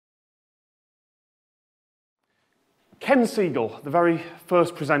Ken Siegel, the very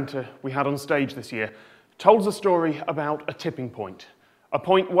first presenter we had on stage this year, told us a story about a tipping point, a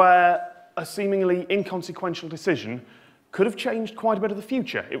point where a seemingly inconsequential decision could have changed quite a bit of the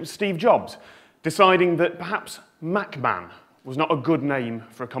future. It was Steve Jobs deciding that perhaps MacMan was not a good name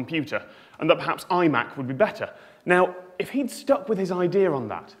for a computer, and that perhaps iMac would be better. Now, if he'd stuck with his idea on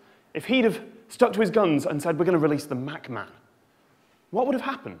that, if he'd have stuck to his guns and said, we're going to release the MacMan, what would have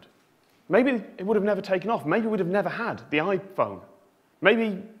happened? Maybe it would have never taken off. Maybe we'd have never had the iPhone.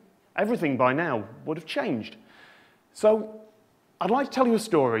 Maybe everything by now would have changed. So I'd like to tell you a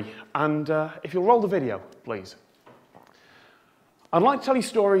story, and if you'll roll the video, please. I'd like to tell you a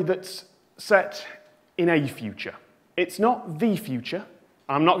story that's set in a future. It's not the future.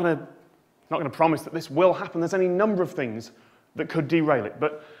 I'm not going to promise that this will happen. There's any number of things that could derail it,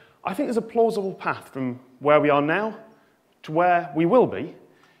 but I think there's a plausible path from where we are now to where we will be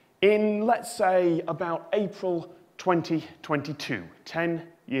in, let's say, about April 2022, 10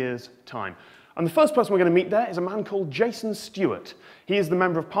 years' time. And the first person we're going to meet there is a man called Jason Stewart. He is the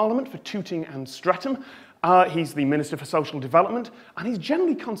Member of Parliament for Tooting and Streatham. He's the Minister for Social Development, and he's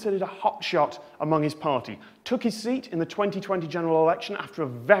generally considered a hotshot among his party. Took his seat in the 2020 general election after a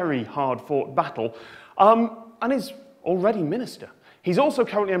very hard-fought battle, and is already Minister. He's also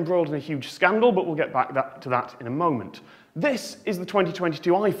currently embroiled in a huge scandal, but we'll get back to that in a moment. This is the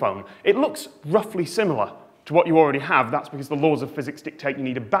 2022 iPhone. It looks roughly similar to what you already have. That's because the laws of physics dictate you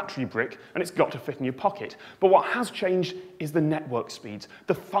need a battery brick, and it's got to fit in your pocket. But what has changed is the network speeds.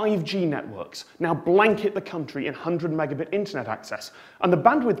 The 5G networks now blanket the country in 100 megabit internet access, and the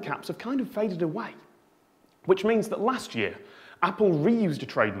bandwidth caps have kind of faded away. Which means that last year, Apple reused a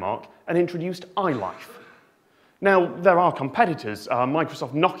trademark and introduced iLife. Now, there are competitors.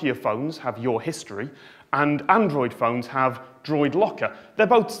 Microsoft Nokia phones have Your History, and Android phones have Droid Locker. They're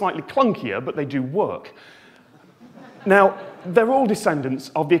both slightly clunkier, but they do work. Now, they're all descendants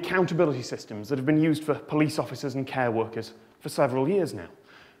of the accountability systems that have been used for police officers and care workers for several years now.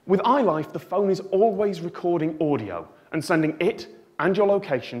 With iLife, the phone is always recording audio and sending it and your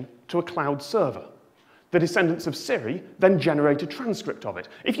location to a cloud server. The descendants of Siri then generate a transcript of it.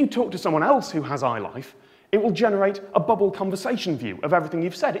 If you talk to someone else who has iLife, it will generate a bubble conversation view of everything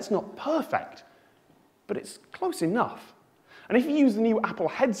you've said. It's not perfect, but it's close enough. And if you use the new Apple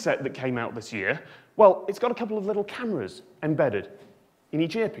headset that came out this year, well, it's got a couple of little cameras embedded in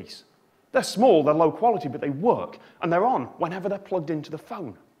each earpiece. They're small, they're low quality, but they work, and they're on whenever they're plugged into the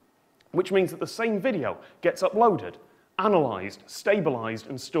phone, which means that the same video gets uploaded, analyzed, stabilized,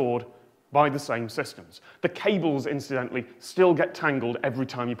 and stored by the same systems. The cables, incidentally, still get tangled every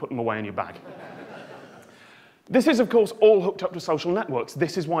time you put them away in your bag. This is, of course, all hooked up to social networks.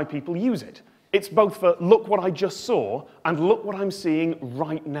 This is why people use it. It's both for look what I just saw and look what I'm seeing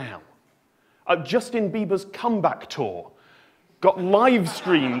right now. Justin Bieber's comeback tour got live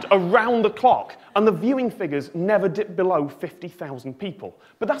streamed around the clock, and the viewing figures never dipped below 50,000 people.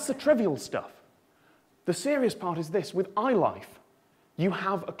 But that's the trivial stuff. The serious part is this: with iLife, you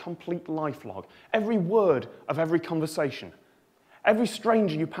have a complete life log. Every word of every conversation, every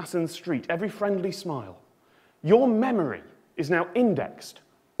stranger you pass in the street, every friendly smile. Your memory is now indexed,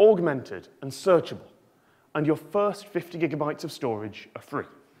 augmented, and searchable, and your first 50 gigabytes of storage are free.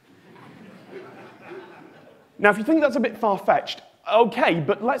 Now, if you think that's a bit far-fetched, okay,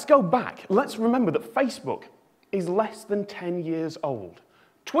 but let's go back. Let's remember that Facebook is less than 10 years old.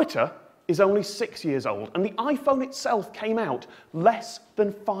 Twitter is only 6 years old, and the iPhone itself came out less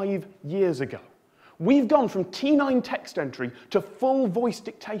than 5 years ago. We've gone from T9 text entry to full voice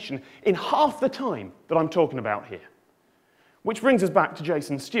dictation in half the time that I'm talking about here. Which brings us back to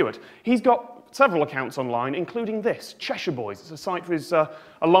Jason Stewart. He's got several accounts online, including this, Cheshire Boys. It's a site for his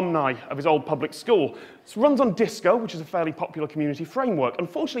alumni of his old public school. It runs on Disco, which is a fairly popular community framework.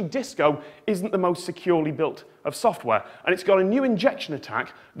 Unfortunately, Disco isn't the most securely built of software, and it's got a new injection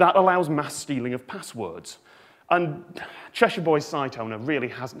attack that allows mass stealing of passwords. And Cheshire Boys site owner really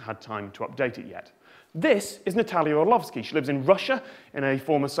hasn't had time to update it yet. This is Natalia Orlowski. She lives in Russia, in a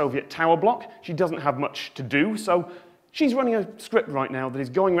former Soviet tower block. She doesn't have much to do, so she's running a script right now that is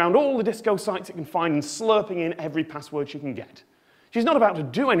going around all the Disco sites it can find and slurping in every password she can get. She's not about to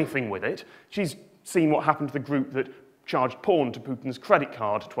do anything with it. She's seen what happened to the group that charged porn to Putin's credit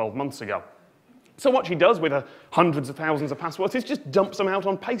card 12 months ago. So what she does with her hundreds of thousands of passwords is just dumps them out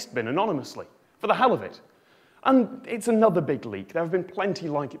on Pastebin anonymously, for the hell of it. And it's another big leak. There have been plenty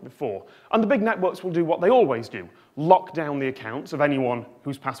like it before. And the big networks will do what they always do: lock down the accounts of anyone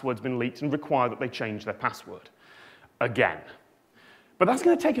whose password's been leaked and require that they change their password. Again. But that's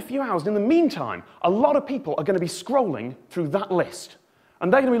going to take a few hours. And in the meantime, a lot of people are going to be scrolling through that list.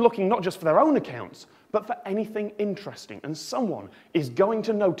 And they're going to be looking not just for their own accounts, but for anything interesting, and someone is going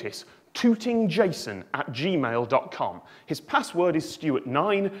to notice tootingjason@gmail.com. His password is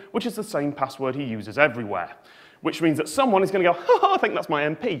Stewart9, which is the same password he uses everywhere, which means that someone is going to go, ha, I think that's my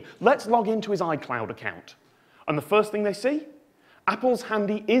MP. Let's log into his iCloud account. And the first thing they see? Apple's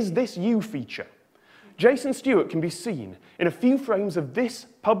handy Is This You feature. Jason Stewart can be seen in a few frames of this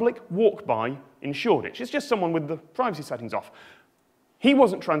public walk-by in Shoreditch. It's just someone with the privacy settings off. He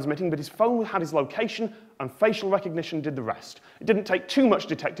wasn't transmitting, but his phone had his location and facial recognition did the rest. It didn't take too much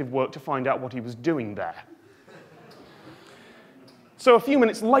detective work to find out what he was doing there. So a few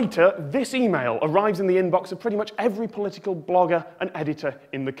minutes later, this email arrives in the inbox of pretty much every political blogger and editor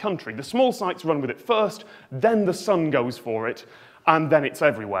in the country. The small sites run with it first, then the Sun goes for it, and then it's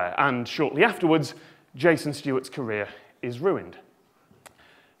everywhere. And shortly afterwards, Jason Stewart's career is ruined.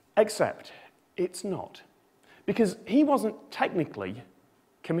 Except it's not. Because he wasn't technically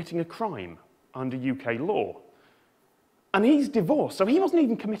committing a crime under UK law. And he's divorced, so he wasn't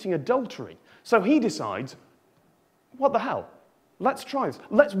even committing adultery. So he decides, what the hell? Let's try this.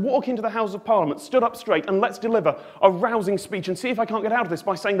 Let's walk into the House of Parliament, stood up straight, and let's deliver a rousing speech and see if I can't get out of this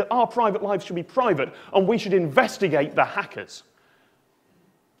by saying that our private lives should be private and we should investigate the hackers.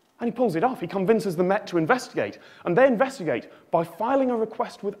 And he pulls it off. He convinces the Met to investigate. And they investigate by filing a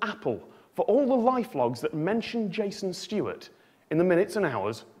request with Apple for all the life logs that mention Jason Stewart in the minutes and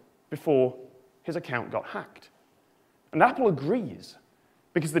hours before his account got hacked. And Apple agrees,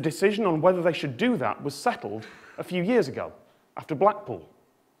 because the decision on whether they should do that was settled a few years ago, after Blackpool.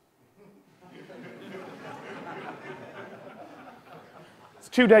 It's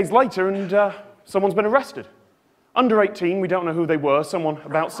 2 days later, and someone's been arrested. Under 18, we don't know who they were, someone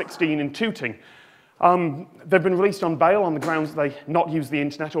about 16 in Tooting. They've been released on bail on the grounds that they not use the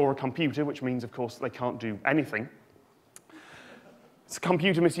internet or a computer, which means, of course, they can't do anything. It's a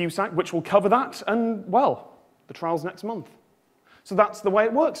Computer Misuse Act, which will cover that, and, well, the trial's next month. So that's the way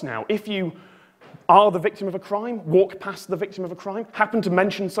it works now. If you are the victim of a crime, walk past the victim of a crime, happen to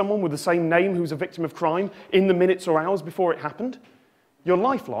mention someone with the same name who's a victim of crime in the minutes or hours before it happened, your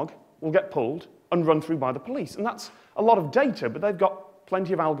life log will get pulled and run through by the police. And that's a lot of data, but they've got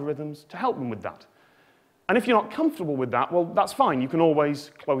plenty of algorithms to help them with that. And if you're not comfortable with that, well, that's fine. You can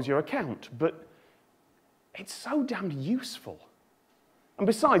always close your account. But it's so damned useful. And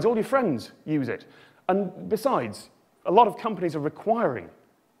besides, all your friends use it. And besides, a lot of companies are requiring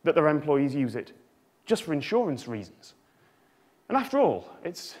that their employees use it just for insurance reasons. And after all,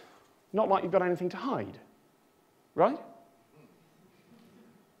 it's not like you've got anything to hide, right?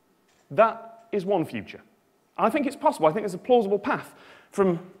 That is one future. I think it's possible. I think there's a plausible path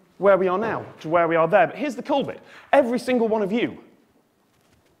from where we are now to where we are there. But here's the cool bit. Every single one of you,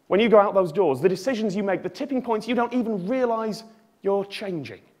 when you go out those doors, the decisions you make, the tipping points you don't even realize you're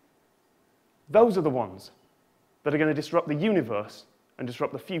changing, those are the ones that are going to disrupt the universe and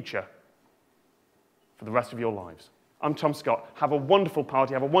disrupt the future for the rest of your lives. I'm Tom Scott. Have a wonderful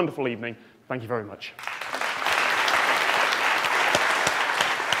party. Have a wonderful evening. Thank you very much.